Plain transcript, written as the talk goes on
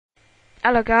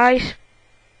Hello guys,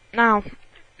 now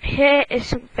here is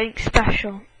something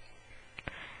special.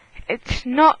 It's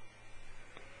not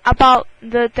about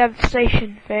the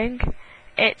devastation thing,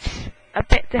 it's a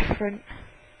bit different.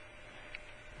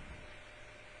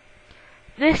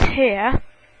 This here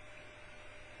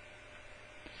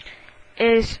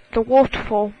is the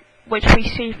waterfall which we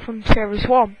see from Series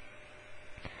 1.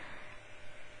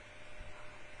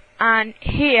 And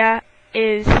here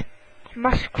is a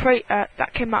massive crater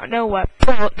that came out of nowhere,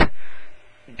 but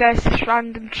there's this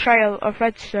random trail of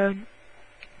redstone.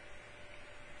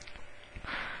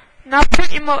 Now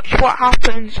pretty much what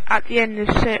happens at the end of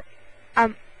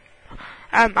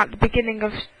at the beginning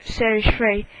of Series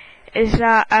 3 is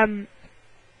that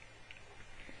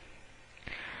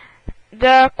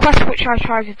the quest which I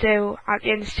tried to do at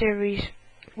the end of Series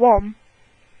 1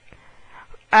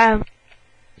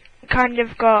 kind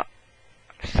of got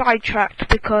sidetracked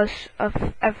because of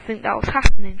everything that was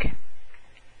happening.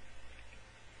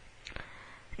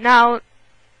 Now,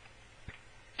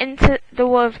 into the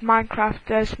world of Minecraft,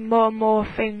 there's more and more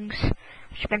things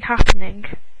which have been happening.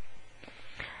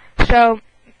 So,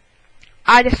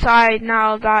 I decide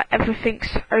now that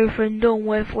everything's over and done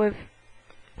with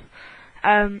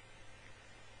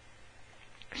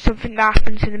something that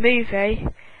happens in the movie,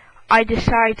 I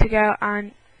decide to go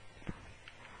and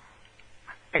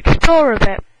explore a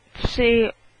bit to see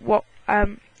what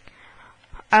it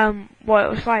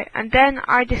was like, and then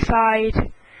I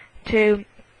decide to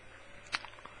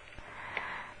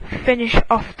finish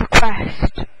off the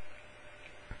quest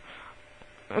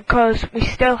because we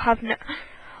still have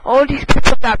all these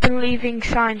people that have been leaving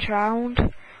signs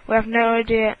around. We have no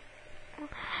idea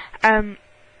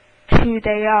who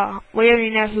they are. We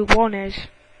only know who one is.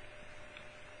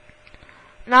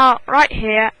 Now, right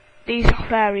here, these are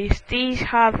fairies. These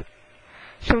have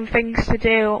some things to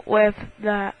do with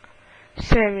the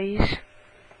series,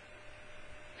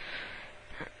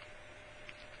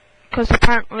 because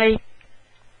apparently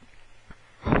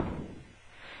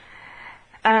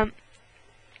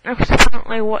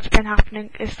what's been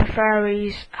happening is the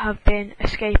fairies have been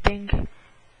escaping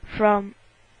from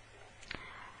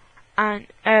an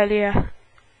earlier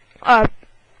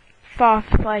far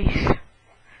place,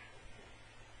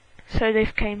 so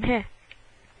they've came here.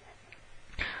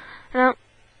 Now,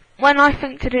 when I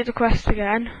think to do the quest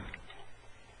again,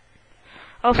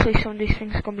 obviously some of these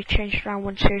things are going to be changed around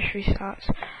when Series 3 starts.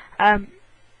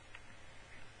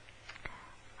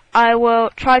 I will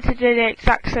try to do the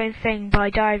exact same thing by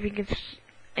diving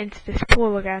into this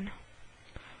pool again.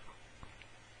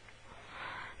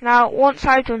 Now, once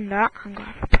I've done that,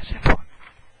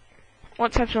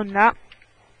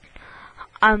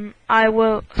 I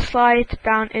will slide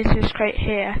down into this crate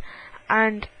here,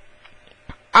 and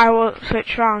I will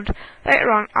search around. Later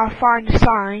on, I'll find a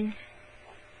sign,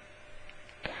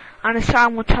 and the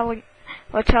sign will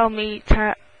tell me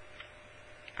to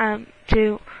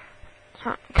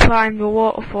climb the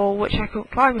waterfall, which I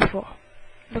couldn't climb before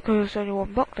because there's only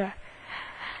one block there.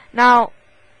 Now,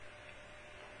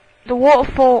 the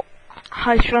waterfall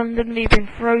has randomly been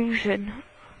frozen,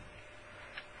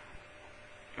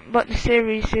 but the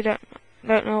series they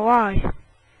don't know why.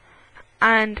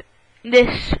 And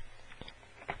this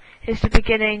is the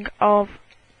beginning of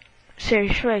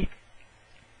Series 3.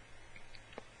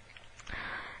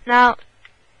 Now,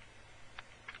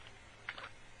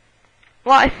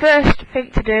 what I first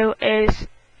think to do is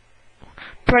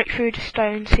break through the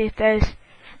stone, see if there's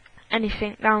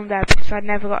anything down there, because I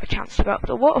never got a chance to go up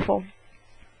the waterfall.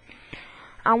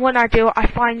 And when I do, I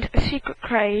find a secret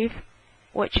cave,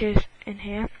 which is in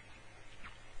here,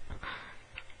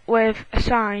 with a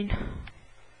sign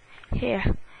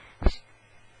here.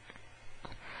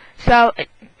 So it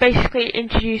basically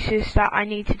introduces that I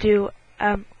need to do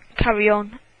carry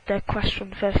on the quest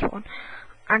from the first one,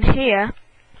 and here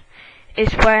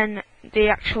is when the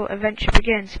actual adventure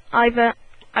begins. Either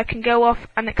I can go off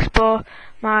and explore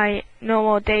my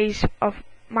normal days of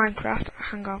Minecraft.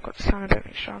 Hang on, I've got the sound a bit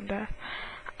mixed around there.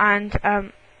 And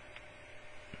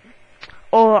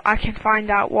or I can find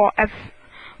out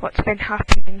what's been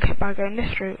happening by going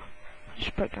this route. I'll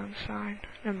just put down the sign.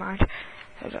 Never mind.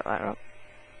 Hold it later up.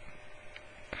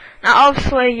 Now,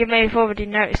 obviously, you may have already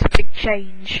noticed a big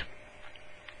change.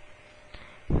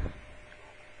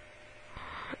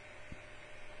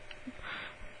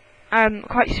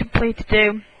 Quite simply to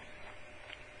do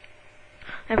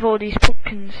with all these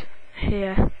pumpkins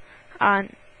here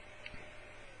and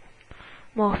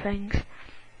more things.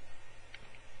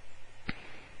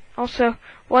 Also,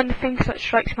 one of the things that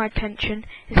strikes my attention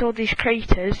is all these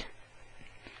craters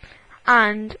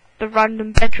and the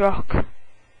random bedrock.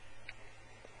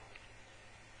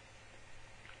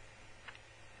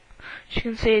 As you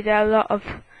can see, there are a lot of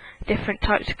different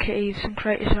types of caves and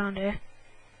craters around here,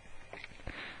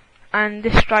 and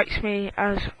this strikes me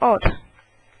as odd.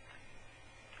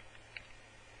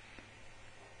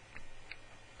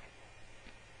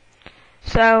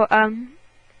 So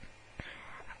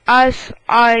as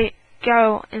I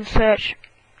go and search,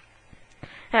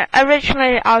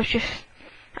 originally I was just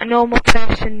a normal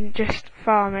person just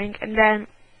farming, and then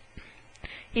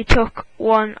he took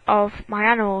one of my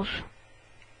animals.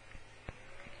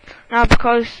 Now,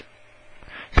 because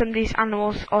some of these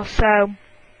animals are so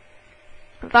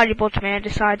valuable to me, I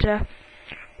decided to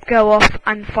go off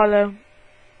and follow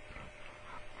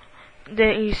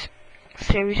these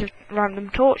series of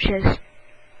random torches,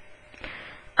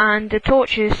 and the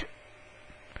torches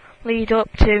lead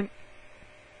up to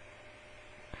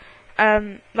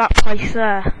that place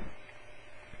there.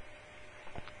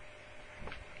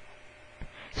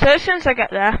 So as soon as I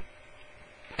get there,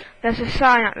 there's a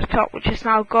sign at the top which is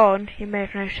now gone, you may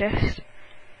have noticed,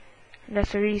 and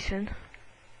there's a reason.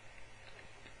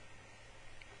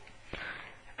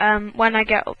 When I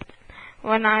get up,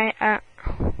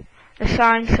 the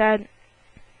sign said,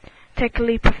 take a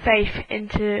leap of faith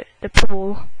into the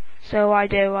pool, so I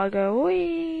do, I go,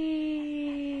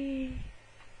 whee,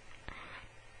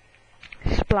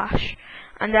 splash,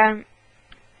 and then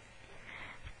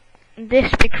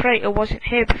this big crater wasn't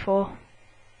here before.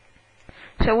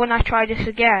 So when I try this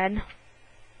again,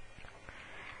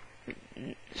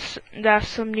 there's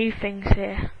some new things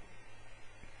here.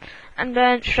 And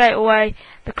then straight away,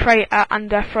 the crater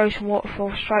and the frozen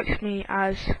waterfall strikes me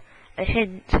as a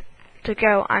hint to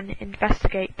go and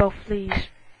investigate both of these.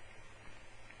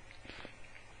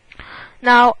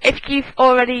 Now, if you've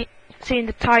already seen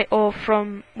the title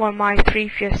from one of my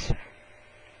previous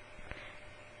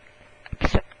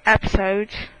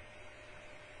episodes,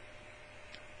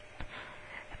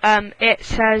 it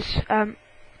says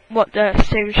what the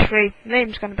Series 3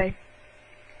 name's going to be.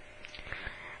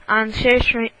 And Series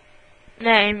 3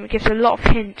 name gives a lot of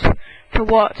hints to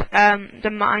what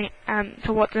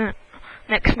the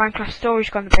next Minecraft story is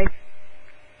going to be.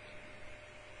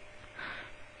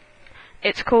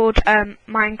 It's called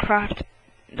Minecraft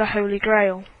the Holy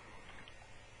Grail.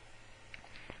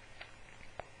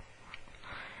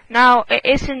 Now, it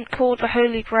isn't called the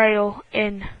Holy Grail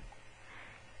in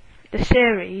the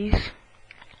series,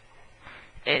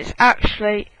 it's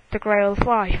actually the Grail of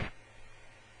Life.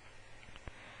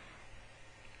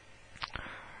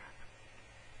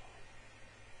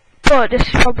 But this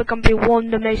is probably going to be one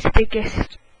of the most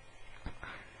biggest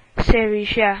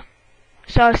series, yeah.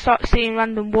 So I start seeing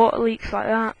random water leaks like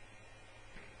that,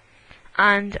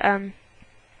 and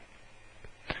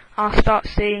I'll start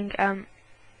seeing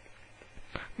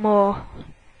more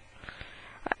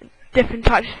different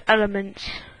types of elements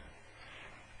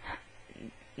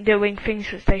doing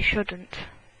things which they shouldn't.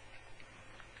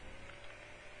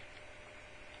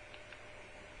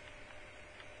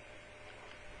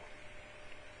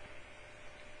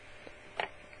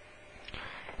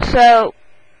 So,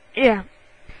 yeah.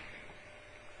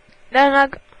 Then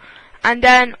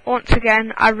once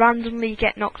again, I randomly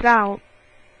get knocked out.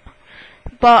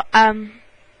 But I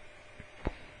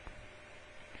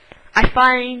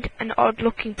find an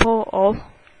odd-looking portal,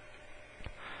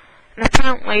 and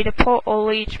apparently the portal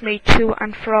leads me to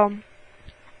and from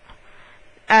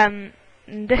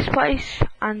this place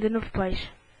and another place.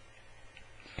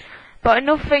 But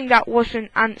another thing that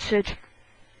wasn't answered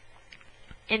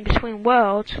in Between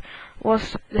Worlds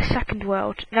was the second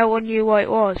world. No one knew what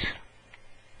it was.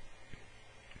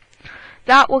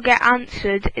 That will get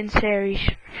answered in Series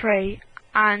 3,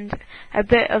 and a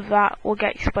bit of that will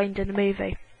get explained in the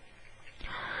movie.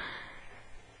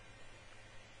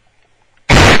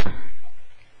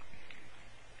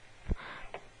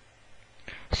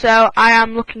 So I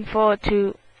am looking forward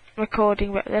to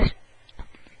recording with this.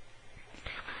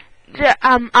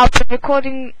 I'll be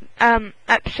recording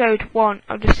episode 1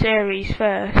 of the series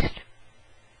first,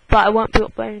 but I won't be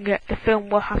uploading it. The film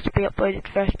will have to be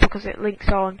uploaded first because it links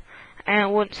on, and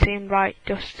it wouldn't seem right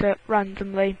just to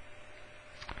randomly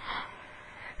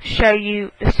show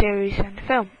you the series and the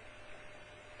film,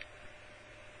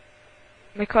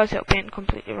 because it'll be in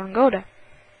completely wrong order.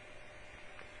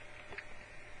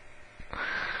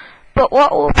 But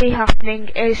what will be happening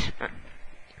is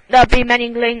there'll be many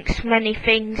links, many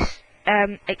things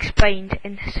explained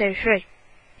in Series 3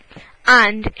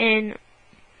 and in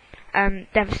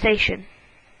Devastation,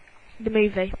 the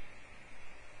movie.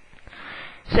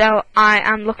 So I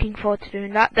am looking forward to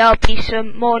doing that. There'll be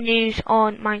some more news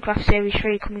on Minecraft Series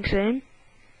 3 coming soon.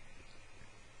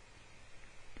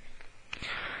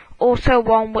 Also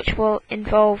one which will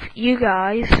involve you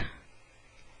guys.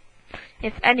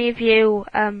 if any of you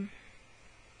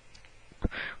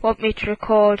want me to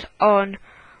record on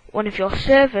one of your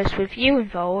servers with you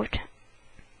involved,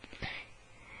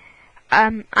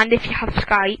 and if you have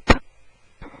Skype,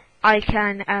 I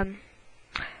can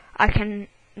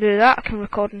do that. I can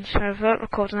record on the server,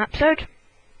 record an episode.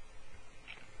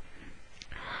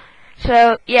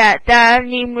 So yeah, there are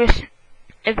numerous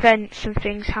events and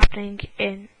things happening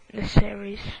in the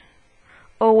series,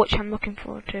 all which I'm looking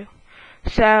forward to.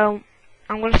 So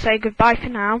I'm going to say goodbye for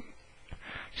now.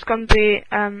 It's going to be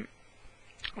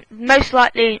most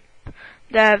likely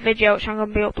the video which I'm going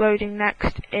to be uploading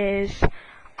next is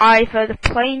either the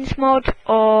Plains mod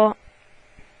or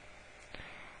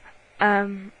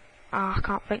I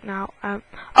can't think now.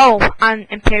 And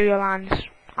Imperial Lands.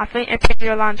 I think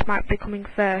Imperial Lands might be coming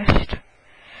first.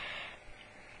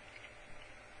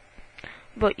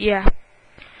 But yeah.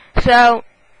 So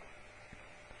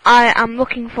I am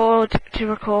looking forward to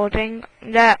recording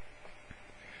that.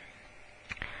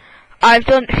 I've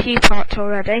done a few parts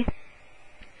already.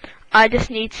 I just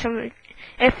need some.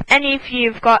 If any of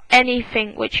you have got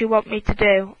anything which you want me to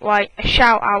do, like a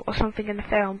shout out or something in the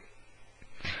film,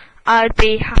 I'd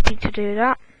be happy to do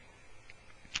that.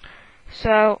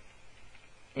 So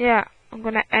yeah, I'm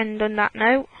gonna end on that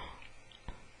note.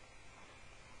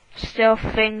 Still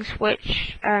things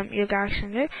which you guys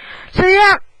can do. So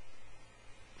yeah,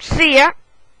 see ya.